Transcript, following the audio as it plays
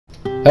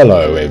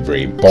Hello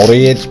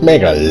everybody, it's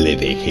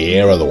Megalithic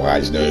here,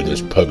 otherwise known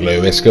as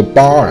Puglo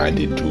Escobar, and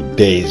in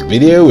today's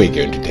video we're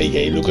going to take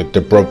a look at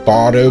the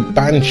Bravado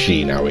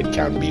Banshee. Now it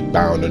can be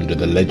bound under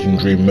the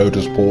Legendary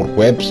Motorsport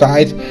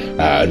website,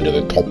 under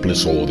the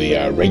topless or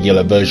the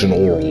regular version,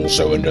 or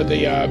also under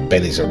the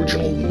Benny's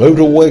Original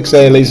Motorworks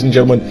there, ladies and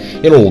gentlemen,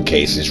 in all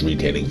cases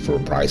retailing for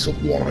a price of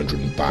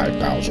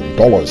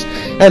 $105,000.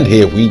 And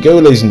here we go,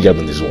 ladies and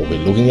gentlemen, this is what we're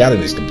looking at,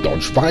 and it's the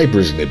Dodge Viper,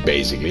 isn't it,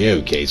 basically?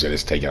 Okay, so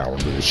let's take it out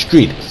onto the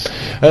street.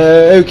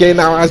 Okay,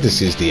 now as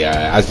this is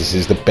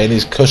the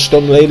Benny's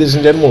custom, ladies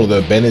and gentlemen, or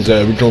the Benny's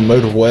Original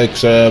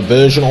Motorworks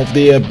version of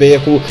the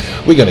vehicle,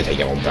 we're going to take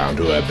it on down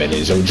to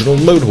Benny's Original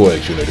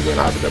Motorworks, you know, to go and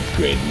have it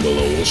upgraded. We'll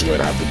also going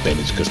to have the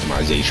Benny's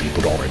customization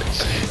put on it.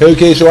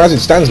 Okay, so as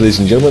it stands, ladies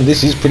and gentlemen,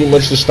 this is pretty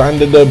much the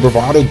standard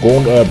Bravado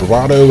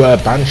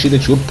Banshee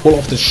that you would pull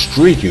off the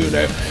street, you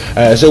know.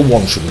 So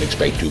one shouldn't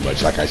expect too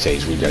much. Like I say,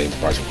 it's retailing for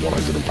the price of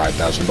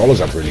 $105,000.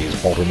 That really is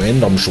bottom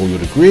end, I'm sure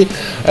you'd agree.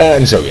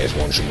 And so yes,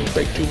 one shouldn't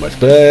expect too much.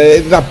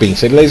 But that being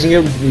said, ladies and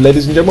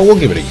gentlemen, we'll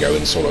give it a go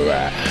and sort of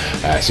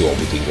see what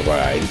we think of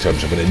in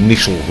terms of an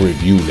initial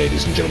review,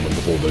 ladies and gentlemen,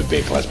 before the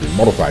vehicle has been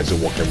modified. So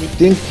what can we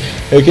think?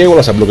 Okay, well,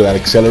 let's have a look at that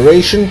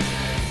acceleration.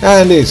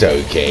 And it's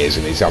okay,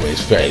 isn't it? I mean,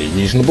 it's fairly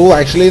reasonable,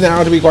 actually.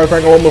 Now, to be quite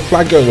frank, on the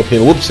flat going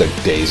uphill, whoops, the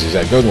days is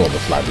going on the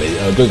flat,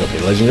 going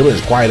uphill, ladies and gentlemen,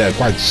 it's quite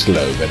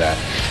slow, but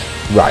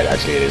right,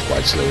 actually, it is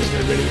quite slow,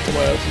 isn't it, really, from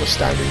a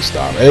standing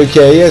start.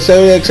 Okay, yeah,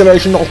 so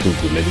acceleration not too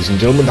good, ladies and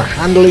gentlemen. The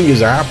handling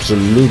is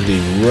absolutely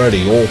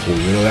ruddy awful,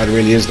 you know. That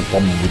really is the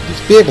problem with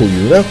this vehicle,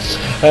 you know.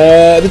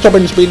 The top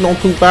end speed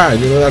not too bad,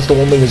 you know. That's the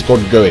one thing it's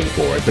got going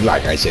for it. But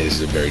like I said, this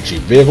is a very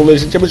cheap vehicle,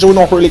 ladies and gentlemen, so we're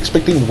not really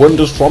expecting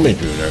wonders from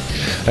it, you know.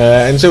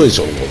 And so it's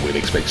sort of what we'd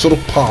expect, sort of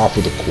par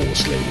for the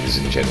course, ladies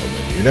and gentlemen,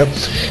 you know.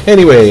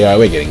 Anyway,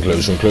 we're getting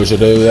closer and closer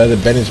to the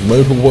Bennett's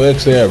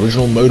Motorworks there,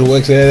 Original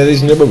Motorworks there,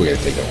 ladies and gentlemen. We're going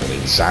to take it on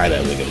inside.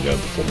 We're going to go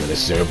perform the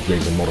necessary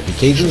upgrades and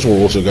modifications. We're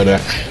also going to,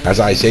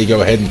 as I say,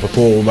 go ahead and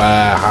perform,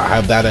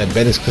 have that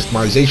Bennett's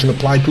customization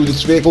applied to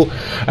this vehicle,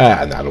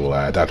 and that will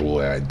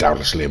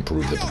doubtlessly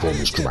improve the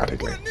performance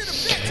dramatically.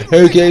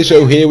 Okay,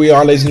 so here we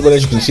are, ladies and gentlemen.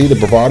 As you can see, the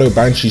Bravado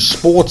Banshee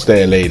Sports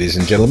there, ladies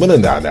and gentlemen,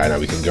 and now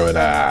we can go and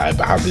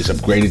have this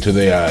upgraded to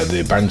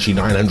the Banshee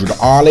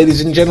 900R,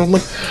 ladies and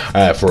gentlemen,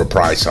 for a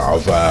price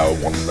of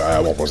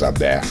what was that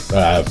there?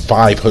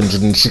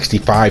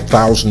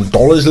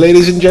 $565,000,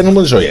 ladies and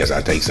gentlemen. So yes,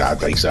 that takes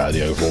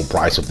the overall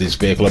price of this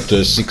vehicle up to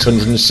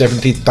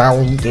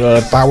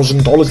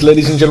 $670,000,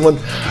 ladies and gentlemen,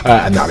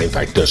 and that in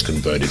fact does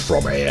convert it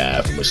from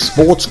a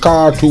sports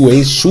car to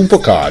a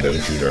supercar,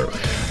 don't you know?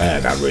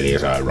 That really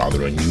is a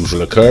rather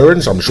unusual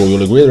occurrence. I'm sure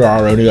you'll agree. There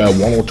are only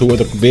one or two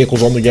other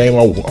vehicles on the game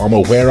I'm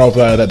aware of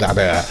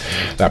that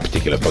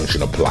particular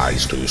function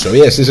applies to. So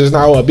yes, this has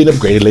now been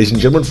upgraded, ladies and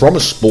gentlemen, from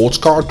a sports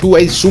car to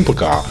a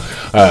supercar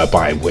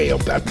by way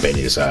of that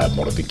Benny's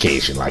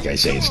modification. Like I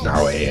say, it's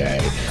now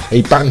a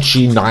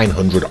Banshee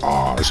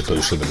 900R as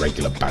opposed to the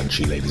regular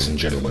Banshee, ladies and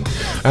gentlemen,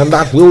 and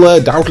that will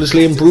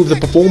doubtlessly improve the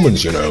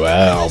performance, you know,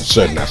 of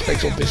certain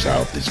aspects of this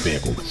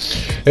vehicle.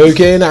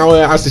 Okay, now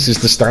as this is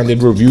the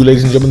standard review,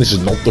 ladies and gentlemen, this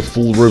is not the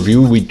full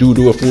review. We do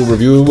a full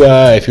review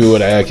if you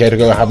would care to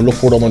go have a look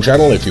for it on my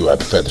channel. If you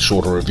prefer the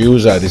shorter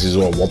reviews, this is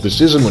what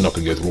this is, and we're not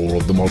going to go through all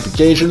of the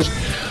modifications.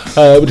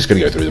 We're just going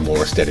to go through the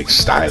more aesthetic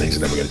stylings,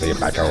 and then we're going to take it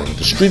back out on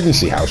the street and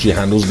see how she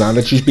handles now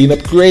that she's been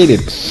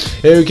upgraded.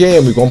 Okay,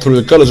 and we've gone through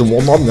the colours and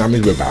whatnot, and that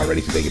means we're about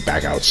ready to take it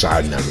back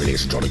outside, and that really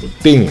is a jolly good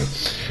thing.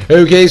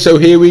 Okay, so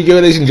here we go,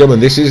 ladies and gentlemen.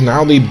 This is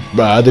now the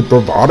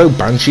Bravado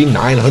Banshee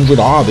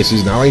 900R. This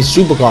is now a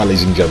supercar,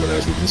 ladies and gentlemen.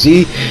 As we can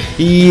see,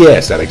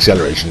 yes, that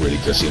acceleration really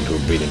does seem to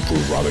have been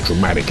improved rather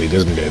dramatically,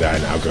 doesn't it?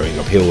 Now going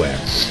uphill there.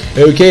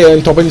 Okay,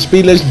 and top end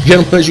speed, ladies and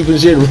gentlemen, as you can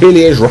see, it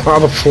really is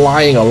rather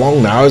flying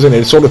along now, isn't it?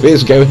 It sort of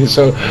is gaining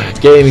some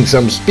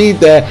speed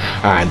there,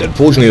 and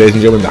unfortunately, ladies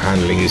and gentlemen, the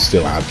handling is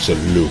still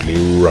absolutely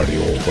ruddy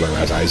awful. And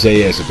as I say,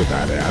 yes, it's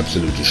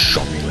absolutely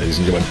shocking, ladies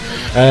and gentlemen.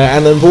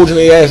 And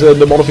unfortunately, yes,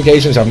 the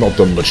modifications have not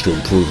done much to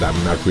improve that,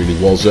 and that really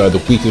was the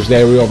weakest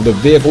area of the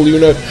vehicle, you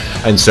know.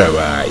 And so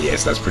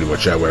yes, that's pretty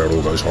much where it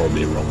all goes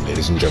horribly wrong,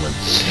 ladies and gentlemen.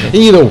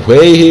 Either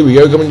way, here we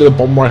go, coming to the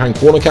bottom right hand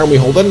corner. Can we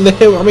hold on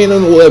there? I mean,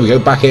 and there we go,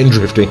 back end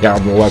drifting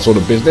out and all that sort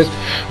of business.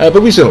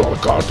 But we've seen a lot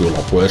of cars do a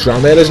lot worse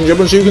around there, ladies and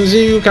gentlemen. So you can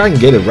see you can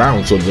get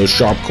around sort of those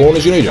sharp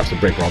corners, you know. You have to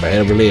brake rather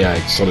heavily.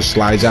 It sort of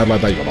slides out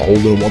like that. You got to hold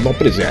it and whatnot,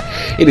 but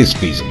it is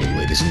feasible,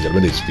 ladies and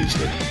gentlemen. It's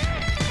feasible.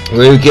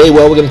 Okay,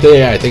 well, we're going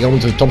to take on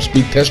to the top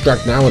speed test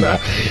track now and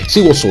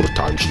see what sort of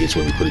time she gets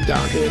when we put it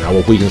down here. Now,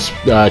 what we can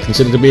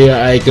consider to be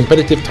a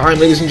competitive time,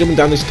 ladies and gentlemen,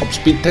 down this top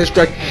speed test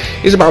track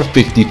is about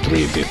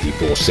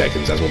 53-54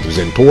 seconds. That's what the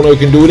Zentorno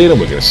can do it in, and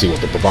we're going to see what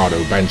the Bravado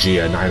Banshee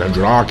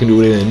 900R can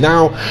do it in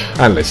now.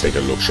 And let's take a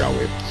look, shall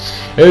we?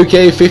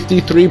 Okay,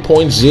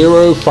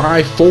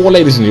 53.054,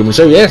 ladies and gentlemen.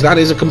 So yes, that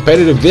is a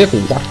competitive vehicle.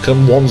 What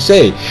can one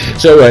say?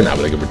 So now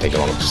we're going to take it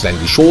on up to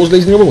Sandy Shores,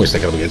 ladies and gentlemen. We'll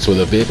take it up against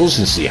other vehicles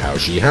and see how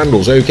she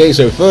handles. Okay. Okay,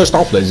 so first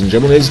off, ladies and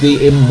gentlemen, is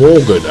the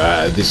Morgan.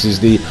 This is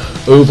the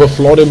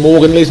overflowed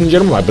Morgan, ladies and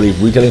gentlemen. I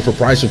believe retailing for a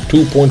price of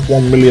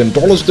 $2.1 million.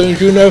 Don't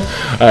you know?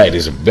 It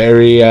is a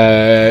very,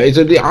 it's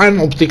a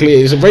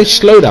very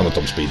slow down the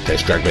top speed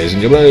test track, ladies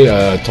and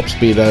gentlemen. Top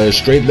speed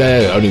straight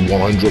there, only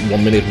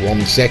 1 minute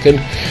 1 second.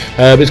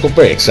 But it's got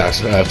very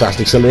fast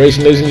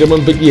acceleration, ladies and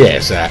gentlemen. But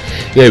yes,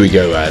 there we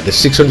go. The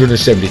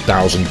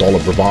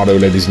 $670,000 Bravado,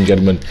 ladies and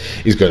gentlemen,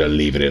 is going to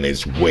leave it in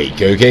its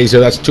wake. Okay, so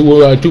that's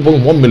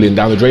 $2.1 million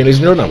down the drain, ladies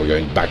and gentlemen. Now we're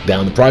going back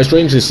down the price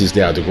range. This is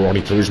the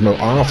Grotti Turismo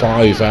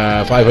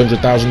R5,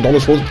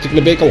 $500,000 for this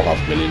particular vehicle,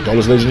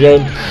 $500,000, ladies and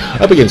gentlemen,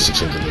 up against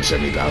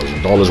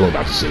 $670,000. We're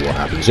about to see what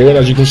happens here, and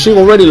as you can see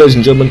already, ladies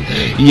and gentlemen,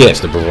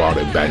 yes, the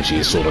Bravado Banshee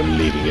is sort of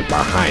leaving it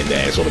behind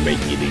there, sort of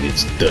making it in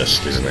its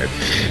dust, isn't it?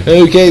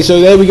 Okay, so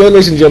there we go,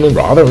 ladies and gentlemen.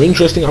 Rather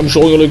interesting, I'm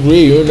sure you'll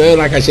agree. You know,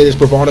 like I said, this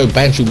Bravado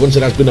Banshee, once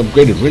it has been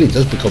upgraded, really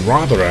does become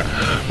rather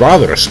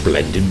a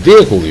splendid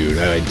vehicle, you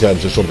know, in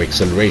terms of sort of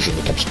acceleration.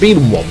 The top speed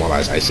and whatnot,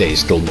 as I say, is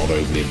still not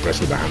overly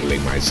impressed with the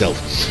handling myself.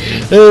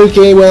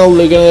 Okay, well,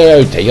 we're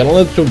going to take it on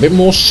a bit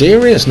more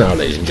serious now,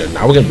 ladies and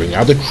gentlemen. Now we're going to bring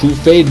out the True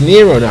Fade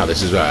Nero. Now,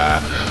 this is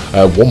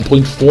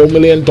 $1.4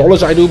 million,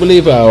 I do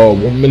believe,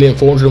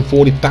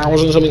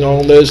 $1,440,000, something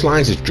along those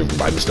lines. It's driven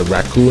by Mr.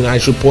 Raccoon, I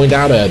should point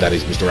out. That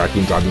is Mr.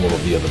 Raccoon driving one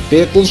of the other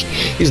vehicles.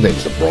 His name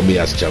is the Bromby,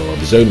 has a channel of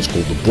his own. It's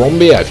called the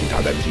Bromby. If you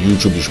type that into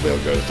YouTube, you should be able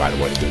to go and find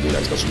what he's going to do.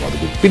 He's got some other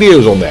good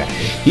videos on there.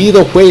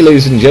 Either way,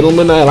 ladies and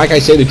gentlemen, like I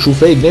say, the True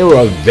Fade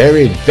Nero, a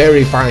very,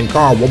 very fine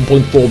car,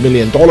 $1.4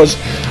 million.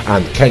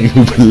 And can you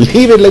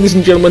believe it, ladies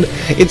and gentlemen?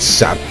 It's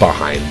sat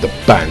behind the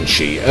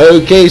Banshee.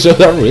 Okay, so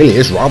that really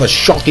is rather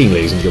shocking,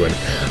 ladies and gentlemen.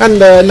 And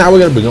now we're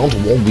going to bring on to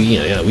what we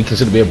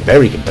consider to be a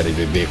very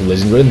competitive vehicle,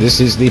 ladies and gentlemen. This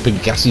is the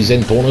Pegassi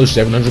Zentorno,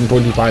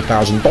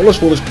 $725,000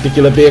 for this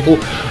particular vehicle,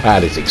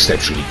 and it's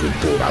exceptionally good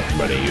for that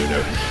money, you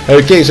know.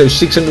 Okay, so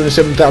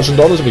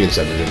 $607,000 against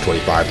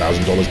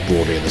 $725,000,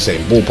 broadly in the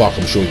same ballpark,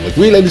 I'm sure you'll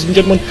agree, ladies and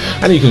gentlemen.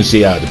 And you can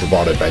see the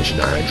Bravado Banshee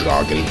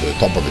 900R getting to the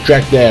top of the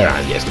track there,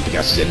 and yes, the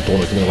Pegassi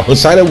Zentorno coming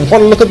alongside it.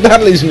 What a look at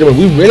that, ladies and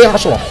gentlemen. We really are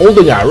sort of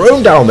holding our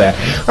own down there,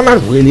 and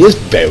that really is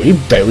very,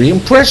 very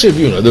impressive,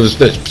 you know. This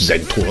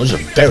Zentorno is a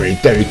very,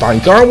 very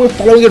fine car, and we're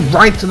following it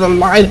right to the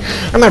line,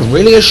 and that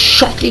really is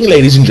shocking,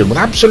 ladies and gentlemen.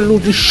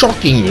 Absolutely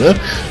shocking, you know.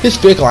 This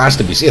vehicle has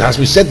to be seen. As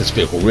we said, this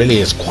vehicle really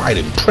is quite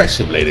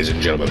impressive, ladies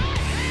and gentlemen.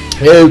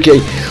 Okay,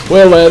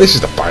 well, this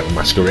is the final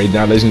masquerade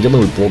now, ladies and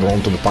gentlemen. We brought it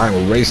on to the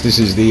final race. This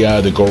is the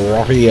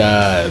Grotti,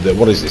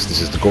 what is this?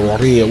 This is the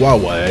Grotti,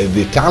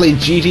 the Italian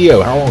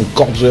GTO. How on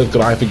God's earth could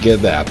I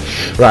forget that?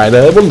 Right,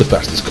 one of the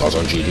fastest cars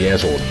on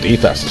GTS, or the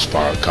fastest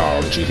car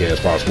on GTS as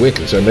far as we're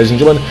concerned, ladies and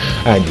gentlemen.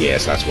 And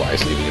yes, that's why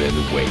it's leaving it in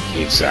the wake.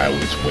 It's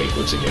wake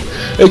once again.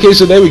 Okay,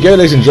 so there we go,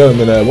 ladies and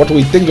gentlemen. What do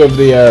we think of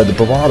the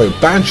Bravado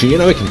Banshee? You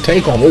know, it can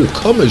take on all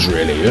comers,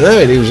 really. You know,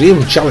 it was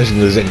even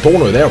challenging the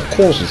Zentorno there. Of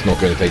course, it's not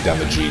going to take down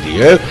the GTO.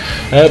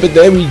 But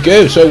there we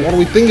go. So what do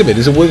we think of it?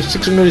 Is it worth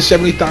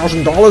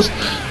 $670,000?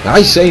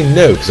 I say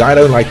no, because I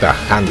don't like the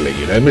handling,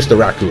 you know. Mr.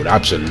 Raccoon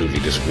absolutely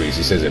disagrees.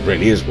 He says it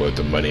really is worth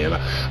the money, and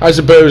I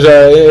suppose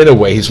in a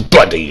way he's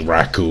bloody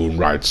Raccoon,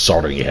 right?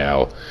 Sorry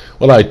hell.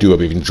 Well, I do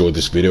hope you've enjoyed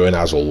this video, and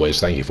as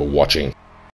always, thank you for watching.